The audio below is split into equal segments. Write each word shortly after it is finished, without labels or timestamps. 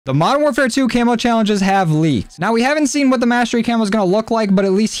The Modern Warfare 2 camo challenges have leaked. Now, we haven't seen what the Mastery camo is going to look like, but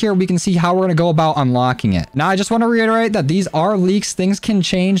at least here we can see how we're going to go about unlocking it. Now, I just want to reiterate that these are leaks. Things can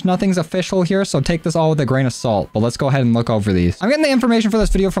change. Nothing's official here, so take this all with a grain of salt. But let's go ahead and look over these. I'm getting the information for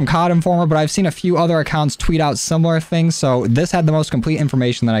this video from COD Informer, but I've seen a few other accounts tweet out similar things, so this had the most complete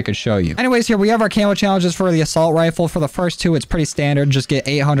information that I could show you. Anyways, here we have our camo challenges for the assault rifle. For the first two, it's pretty standard. Just get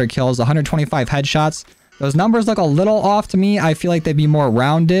 800 kills, 125 headshots. Those numbers look a little off to me. I feel like they'd be more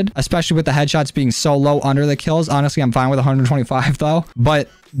rounded, especially with the headshots being so low under the kills. Honestly, I'm fine with 125 though, but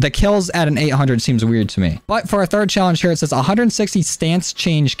the kills at an 800 seems weird to me. But for our third challenge here, it says 160 stance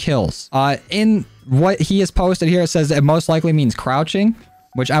change kills. In what he has posted here, it says it most likely means crouching,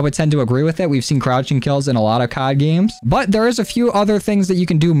 which I would tend to agree with it. We've seen crouching kills in a lot of COD games, but there is a few other things that you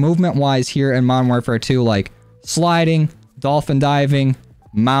can do movement-wise here in Modern Warfare 2, like sliding, dolphin diving,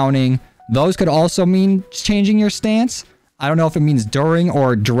 mounting. Those could also mean changing your stance. I don't know if it means during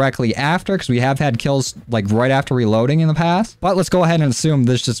or directly after, because we have had kills like right after reloading in the past. But let's go ahead and assume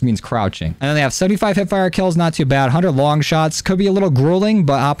this just means crouching. And then they have 75 hipfire kills, not too bad. 100 long shots, could be a little grueling,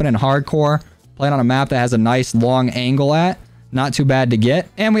 but hopping in hardcore, playing on a map that has a nice long angle at, not too bad to get.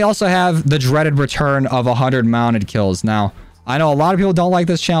 And we also have the dreaded return of 100 mounted kills. Now, I know a lot of people don't like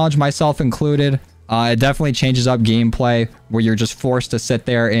this challenge, myself included. It definitely changes up gameplay where you're just forced to sit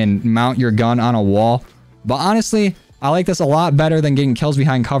there and mount your gun on a wall. But honestly, I like this a lot better than getting kills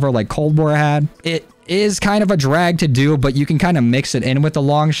behind cover like Cold War had. It is kind of a drag to do, but you can kind of mix it in with the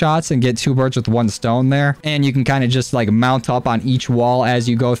long shots and get two birds with one stone there. And you can kind of just like mount up on each wall as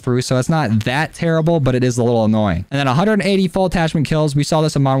you go through. So it's not that terrible, but it is a little annoying. And then 180 full attachment kills. We saw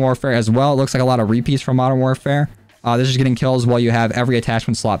this in Modern Warfare as well. It looks like a lot of repeats from Modern Warfare. This is getting kills while you have every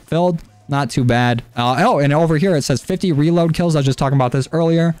attachment slot filled. Not too bad. Oh, and over here it says 50 reload kills. I was just talking about this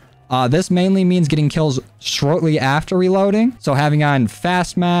earlier. This mainly means getting kills shortly after reloading. So having on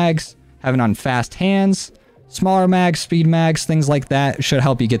fast mags, having on fast hands, smaller mags, speed mags, things like that should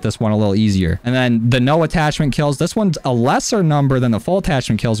help you get this one a little easier. And then the no attachment kills. This one's a lesser number than the full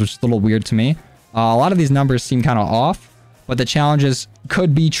attachment kills, which is a little weird to me. A lot of these numbers seem kind of off, but the challenges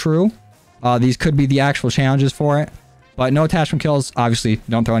could be true. These could be the actual challenges for it. But no attachment kills, obviously,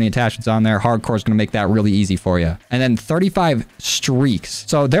 don't throw any attachments on there. Hardcore is going to make that really easy for you. And then 35 streaks.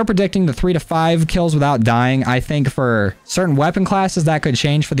 So they're predicting the 3 to 5 kills without dying. I think for certain weapon classes, that could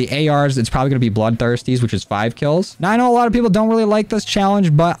change. For the ARs, it's probably going to be Bloodthirsties, which is 5 kills. Now, I know a lot of people don't really like this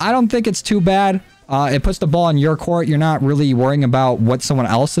challenge, but I don't think it's too bad. It puts the ball in your court. You're not really worrying about what someone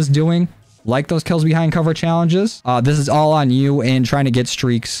else is doing, like those kills behind cover challenges. This is all on you and trying to get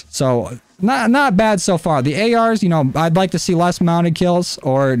streaks. So not bad so far. The ARs, you know, I'd like to see less mounted kills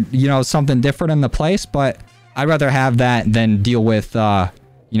or, you know, something different in the place, but I'd rather have that than deal with,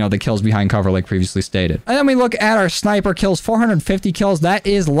 you know, the kills behind cover like previously stated. And then we look at our sniper kills, 450 kills. That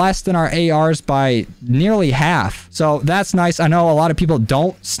is less than our ARs by nearly half. So that's nice. I know a lot of people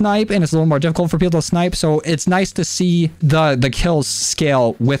don't snipe and it's a little more difficult for people to snipe. So it's nice to see the kills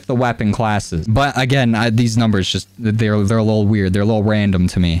scale with the weapon classes. But again, these numbers just, they're a little weird. They're a little random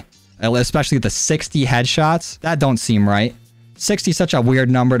to me. Especially the 60 headshots. That don't seem right. 60 is such a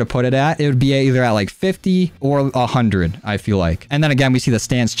weird number to put it at. It would be either at like 50 or 100, I feel like. And then again, we see the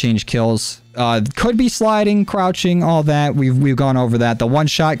stance change kills. Could be sliding, crouching, all that. We've gone over that. The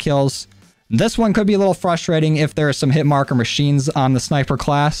one-shot kills. This one could be a little frustrating if there are some hit marker machines on the sniper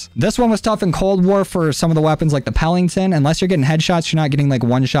class. This one was tough in Cold War for some of the weapons like the Pellington. Unless you're getting headshots, you're not getting like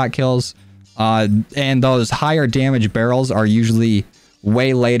one-shot kills. And those higher damage barrels are usually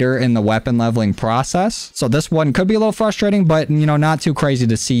way later in the weapon leveling process. So this one could be a little frustrating, but, you know, not too crazy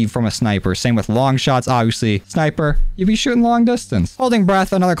to see from a sniper. Same with long shots, obviously. Sniper, you'd be shooting long distance. Holding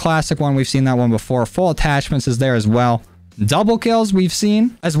breath, another classic one. We've seen that one before. Full attachments is there as well. Double kills we've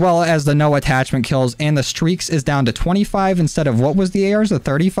seen, as well as the no attachment kills, and the streaks is down to 25 instead of what was the ARs, the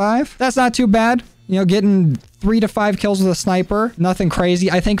 35. That's not too bad. You know, getting 3 to 5 kills with a sniper, nothing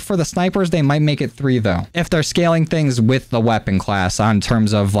crazy. I think for the snipers, they might make it 3 though, if they're scaling things with the weapon class on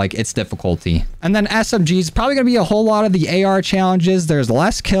terms of like its difficulty. And then SMGs, probably gonna be a whole lot of the AR challenges. There's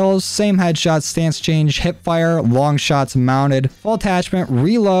less kills, same headshots, stance change, hip fire, long shots mounted, full attachment,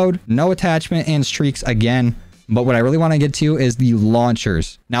 reload, no attachment, and streaks again. But what I really want to get to is the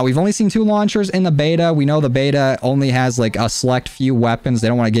launchers. Now, we've only seen 2 launchers in the beta. We know the beta only has like a select few weapons. They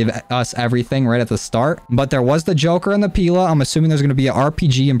don't want to give us everything right at the start. But there was the Joker and the Pila. I'm assuming there's going to be an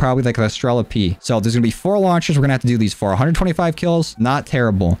RPG and probably like the Estrella P. So there's going to be 4 launchers. We're going to have to do these for 125 kills. Not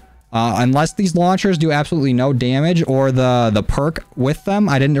terrible. Unless these launchers do absolutely no damage or the perk with them.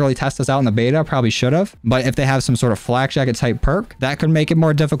 I didn't really test this out in the beta. Probably should have. But if they have some sort of flak jacket type perk, that could make it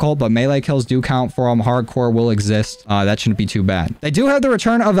more difficult. But melee kills do count for them. Hardcore will exist. That shouldn't be too bad. They do have the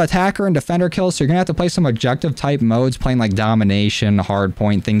return of attacker and defender kills. So you're going to have to play some objective type modes, playing like domination,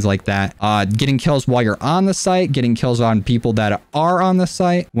 hardpoint, things like that. Getting kills while you're on the site, getting kills on people that are on the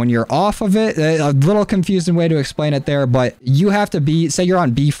site. When you're off of it, a little confusing way to explain it there, but you have to be, say you're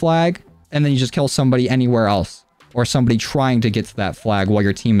on B flag, and then you just kill somebody anywhere else, or somebody trying to get to that flag while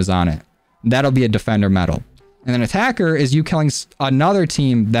your team is on it. That'll be a defender medal. And then attacker is you killing another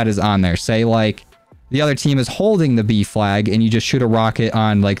team that is on there. Say like the other team is holding the B flag and you just shoot a rocket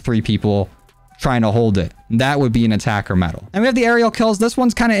on like 3 people trying to hold it. That would be an attacker medal. And we have the aerial kills. This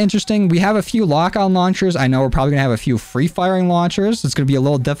one's kind of interesting. We have a few lock-on launchers. I know we're probably gonna have a few free firing launchers. It's gonna be a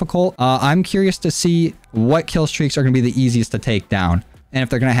little difficult. I'm curious to see what kill streaks are gonna be the easiest to take down. And if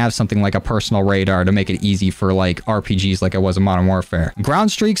they're going to have something like a personal radar to make it easy for like RPGs like it was in Modern Warfare.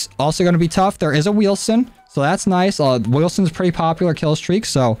 Ground streaks also going to be tough. There is a Wilson, so that's nice. Wilson's pretty popular kill streak,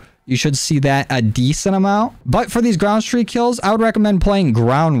 so you should see that a decent amount. But for these ground streak kills, I would recommend playing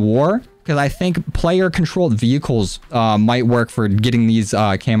Ground War, because I think player-controlled vehicles might work for getting these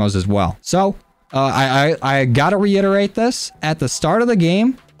camos as well. So I got to reiterate this. At the start of the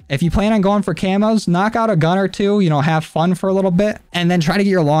game, if you plan on going for camos, knock out a gun or two, you know, have fun for a little bit, and then try to get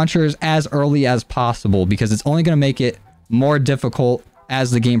your launchers as early as possible, because it's only going to make it more difficult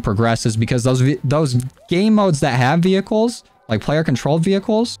as the game progresses, because those game modes that have vehicles, like player-controlled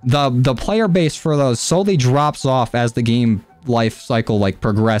vehicles, the player base for those solely drops off as the game life cycle like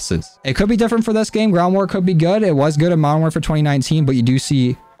progresses. It could be different for this game. Ground War could be good. It was good in Modern Warfare 2019, but you do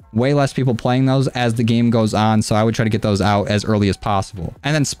see way less people playing those as the game goes on, so I would try to get those out as early as possible.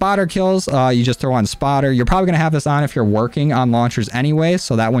 And then spotter kills, you just throw on spotter. You're probably going to have this on if you're working on launchers anyway,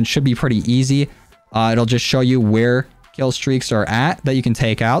 so that one should be pretty easy. It'll just show you where kill streaks are at that you can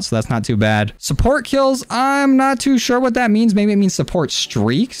take out, so that's not too bad. Support kills, I'm not too sure what that means. Maybe it means support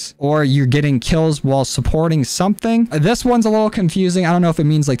streaks, or you're getting kills while supporting something. This one's a little confusing. I don't know if it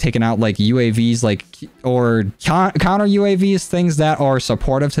means like taking out like UAVs, like or counter UAVs, things that are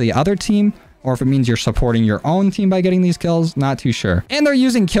supportive to the other team, or if it means you're supporting your own team by getting these kills. Not too sure. And they're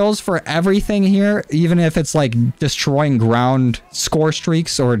using kills for everything here, even if it's like destroying ground score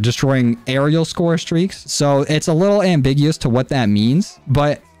streaks or destroying aerial score streaks. So it's a little ambiguous to what that means,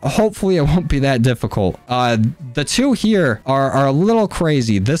 but hopefully it won't be that difficult. The two here are a little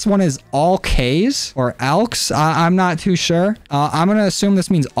crazy. This one is all Ks or ALKs. I'm not too sure. I'm going to assume this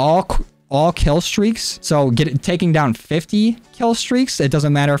means all kill streaks. So taking down 50 kill streaks. It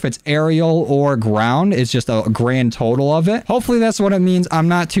doesn't matter if it's aerial or ground. It's just a grand total of it. Hopefully that's what it means. I'm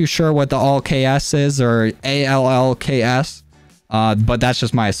not too sure what the all KS is, or ALLKS. But that's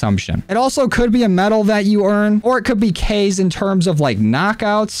just my assumption. It also could be a medal that you earn, or it could be Ks in terms of like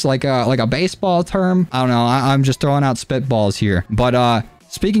knockouts, like a baseball term. I don't know. I'm just throwing out spitballs here. But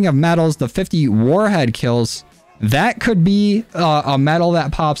speaking of medals, the 50 warhead kills, that could be a medal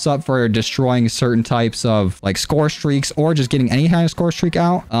that pops up for destroying certain types of like score streaks, or just getting any kind of score streak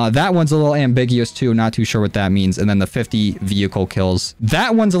out. That one's a little ambiguous too. Not too sure what that means. And then the 50 vehicle kills,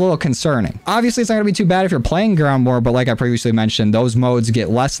 that one's a little concerning. Obviously, it's not going to be too bad if you're playing Ground War, but like I previously mentioned, those modes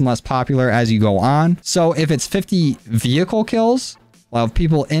get less and less popular as you go on. So if it's 50 vehicle kills, of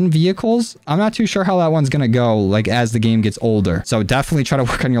people in vehicles, I'm not too sure how that one's gonna go like as the game gets older. So definitely try to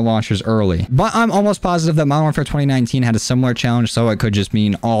work on your launchers early. But I'm almost positive that Modern Warfare 2019 had a similar challenge, so it could just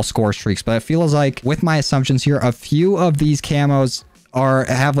mean all score streaks. But it feels like, with my assumptions here, a few of these camos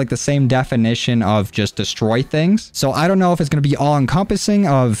have like the same definition of just destroy things. So I don't know if it's going to be all encompassing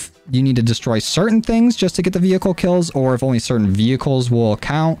of you need to destroy certain things just to get the vehicle kills, or if only certain vehicles will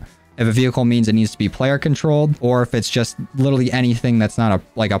count. If a vehicle means it needs to be player controlled, or if it's just literally anything that's not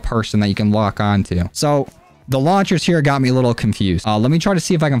like a person that you can lock onto. So the launchers here got me a little confused. Let me try to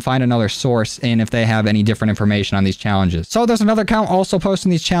see if I can find another source and if they have any different information on these challenges. So there's another account also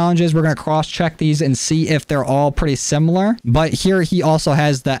posting these challenges. We're going to cross-check these and see if they're all pretty similar. But here he also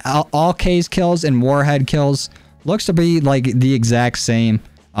has the all Ks kills and warhead kills. Looks to be like the exact same.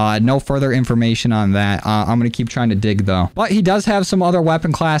 No further information on that. I'm going to keep trying to dig though. But he does have some other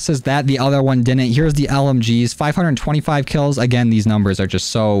weapon classes that the other one didn't. Here's the LMGs, 525 kills. Again, these numbers are just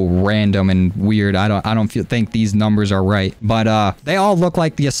so random and weird. I don't think these numbers are right. But they all look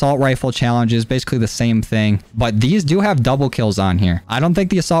like the assault rifle challenges, basically the same thing. But these do have double kills on here. I don't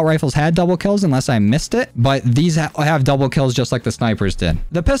think the assault rifles had double kills unless I missed it. But these have double kills just like the snipers did.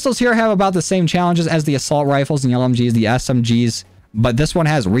 The pistols here have about the same challenges as the assault rifles and the LMGs, the SMGs. But this one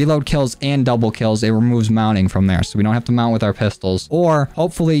has reload kills and double kills. It removes mounting from there, so we don't have to mount with our pistols, or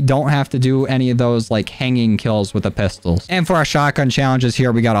hopefully don't have to do any of those like hanging kills with the pistols. And for our shotgun challenges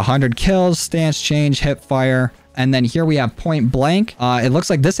here, we got 100 kills, stance change, hip fire. And then here we have point blank. It looks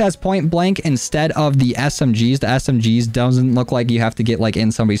like this has point blank instead of the SMGs. The SMGs doesn't look like you have to get like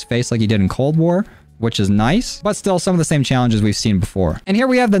in somebody's face like you did in Cold War, which is nice, but still some of the same challenges we've seen before. And here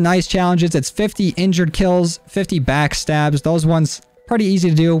we have the nice challenges. It's 50 injured kills, 50 backstabs. Those ones pretty easy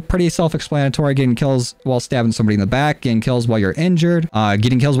to do, pretty self-explanatory. Getting kills while stabbing somebody in the back, getting kills while you're injured.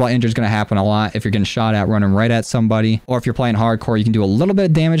 Getting kills while injured is going to happen a lot if you're getting shot at running right at somebody, or if you're playing hardcore, you can do a little bit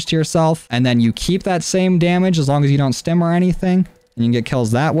of damage to yourself, and then you keep that same damage as long as you don't stim or anything, and you can get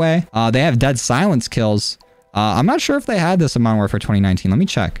kills that way. They have dead silence kills. I'm not sure if they had this in Modern Warfare 2019. Let me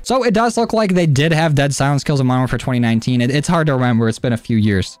check. So it does look like they did have dead silence kills in Modern Warfare 2019. It's hard to remember. It's been a few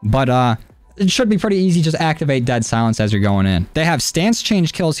years, but it should be pretty easy. Just activate dead silence as you're going in. They have stance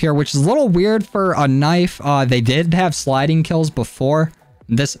change kills here, which is a little weird for a knife. They did have sliding kills before.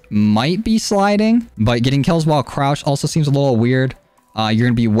 This might be sliding, but getting kills while crouched also seems a little weird. You're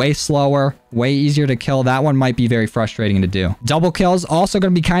going to be way slower, way easier to kill. That one might be very frustrating to do. Double kills also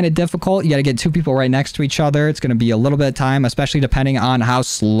going to be kind of difficult. You got to get two people right next to each other. It's going to be a little bit of time, especially depending on how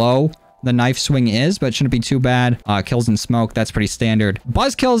slow the knife swing is, but it shouldn't be too bad. Kills and smoke, that's pretty standard.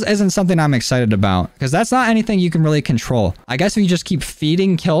 Buzz kills isn't something I'm excited about, because that's not anything you can really control. I guess if you just keep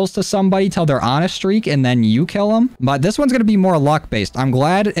feeding kills to somebody till they're on a streak and then you kill them, but this one's going to be more luck based. I'm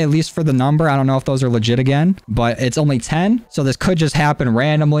glad, at least for the number. I don't know if those are legit again, but it's only 10, so this could just happen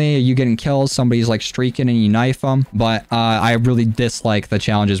randomly. You getting kills, somebody's like streaking and you knife them, but I really dislike the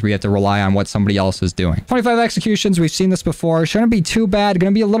challenges where you have to rely on what somebody else is doing. 25 executions, we've seen this before. Shouldn't be too bad.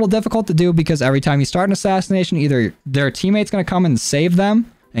 Going to be a little difficult to do, because every time you start an assassination, either their teammate's going to come and save them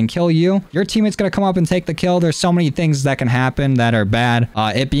and kill you, your teammate's going to come up and take the kill. There's so many things that can happen that are bad.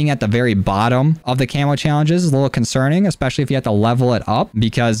 It being at the very bottom of the camo challenges is a little concerning, especially if you have to level it up,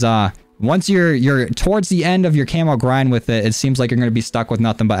 because once you're towards the end of your camo grind with it, it seems like you're going to be stuck with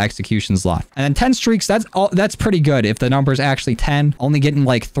nothing but executions left. And then 10 streaks, that's pretty good. If the number is actually 10, only getting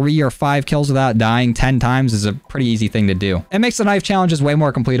like 3 or 5 kills without dying 10 times is a pretty easy thing to do. It makes the knife challenges way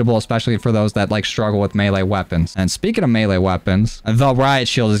more completable, especially for those that like struggle with melee weapons. And speaking of melee weapons, the riot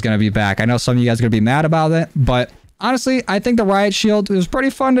shield is going to be back. I know some of you guys are going to be mad about it, but honestly, I think the riot shield is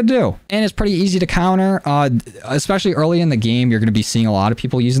pretty fun to do, and it's pretty easy to counter, especially early in the game. You're going to be seeing a lot of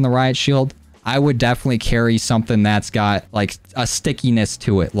people using the riot shield. I would definitely carry something that's got like a stickiness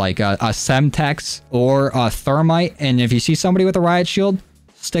to it, like a Semtex or a Thermite. And if you see somebody with a riot shield,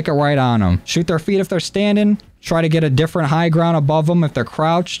 stick it right on them. Shoot their feet if they're standing. Try to get a different high ground above them if they're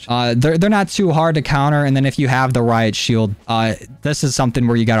crouched. They're not too hard to counter. And then if you have the riot shield, this is something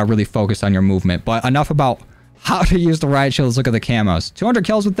where you got to really focus on your movement. But enough about how to use the riot shield. Let's look at the camos. 200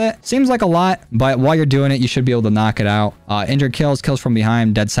 kills with it. Seems like a lot, but while you're doing it, you should be able to knock it out. Injured kills, kills from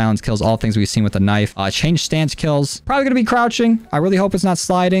behind, dead silence kills, all things we've seen with the knife. Change stance kills. Probably going to be crouching. I really hope it's not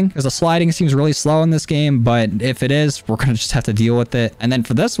sliding, because the sliding seems really slow in this game, but if it is, we're going to just have to deal with it. And then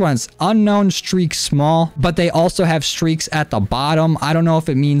for this one, it's unknown streak small, but they also have streaks at the bottom. I don't know if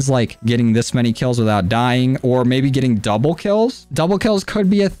it means like getting this many kills without dying, or maybe getting double kills. Double kills could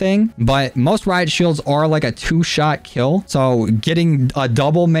be a thing, but most riot shields are like a 2-shot kill. So getting a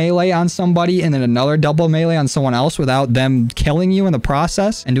double melee on somebody and then another double melee on someone else without them killing you in the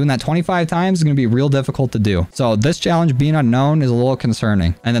process and doing that 25 times is going to be real difficult to do. So this challenge being unknown is a little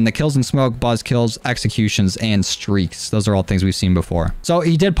concerning. And then the kills and smoke, buzz kills, executions, and streaks. Those are all things we've seen before. So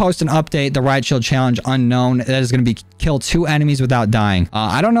he did post an update, the riot shield challenge unknown. That is going to be kill 2 enemies without dying.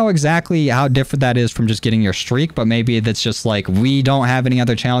 I don't know exactly how different that is from just getting your streak, but maybe that's just like, we don't have any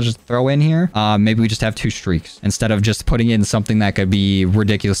other challenges to throw in here. Maybe we just have 2 streaks instead of just putting in something that could be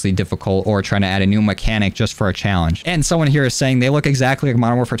ridiculously difficult or trying to add a new mechanic just for a challenge. And someone here is saying they look exactly like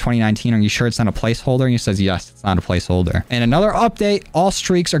Modern Warfare 2019. Are you sure it's not a placeholder? And he says, yes, it's not a placeholder. And another update, all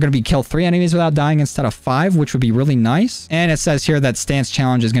streaks are going to be kill 3 enemies without dying instead of 5, which would be really nice. And it says here that stance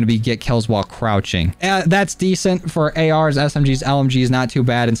challenge is going to be get kills while crouching. That's decent for ARs, SMGs, LMGs, not too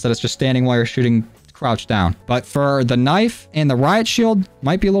bad. Instead of just standing while you're shooting, crouch down. But for the knife and the riot shield,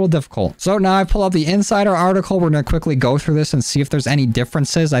 might be a little difficult. So now I pull up the Insider article. We're going to quickly go through this and see if there's any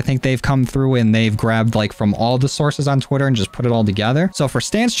differences. I think they've come through and they've grabbed like from all the sources on Twitter and just put it all together. So for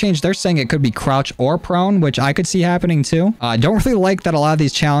stance change, they're saying it could be crouch or prone, which I could see happening too. I don't really like that a lot of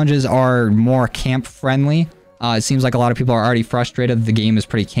these challenges are more camp friendly. It seems like a lot of people are already frustrated that the game is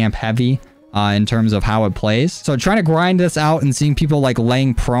pretty camp heavy. in terms of how it plays. So trying to grind this out and seeing people like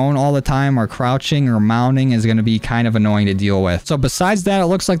laying prone all the time or crouching or mounting is going to be kind of annoying to deal with. So besides that, it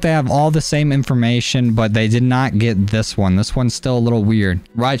looks like they have all the same information, but they did not get this one. This one's still a little weird.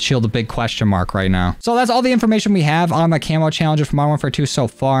 Riot shield, a big question mark right now. So that's all the information we have on the camo challenges for Modern Warfare 2 so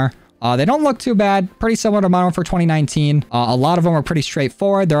far. They don't look too bad. Pretty similar to Modern Warfare 2019. A lot of them are pretty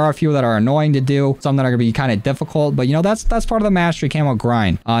straightforward. There are a few that are annoying to do. Some that are going to be kind of difficult. But, you know, that's part of the mastery camo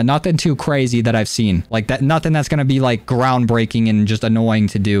grind. Nothing too crazy that I've seen. Like, that, nothing that's going to be, like, groundbreaking and just annoying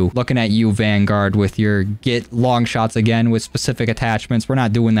to do. Looking at you, Vanguard, with your get long shots again with specific attachments. We're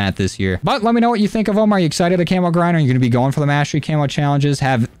not doing that this year. But let me know what you think of them. Are you excited to camo grind? Are you going to be going for the mastery camo challenges?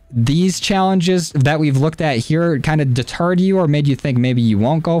 Have these challenges that we've looked at here kind of deterred you or made you think maybe you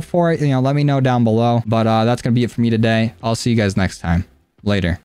won't go for it? You know, let me know down below. But that's going to be it for me today. I'll see you guys next time. Later.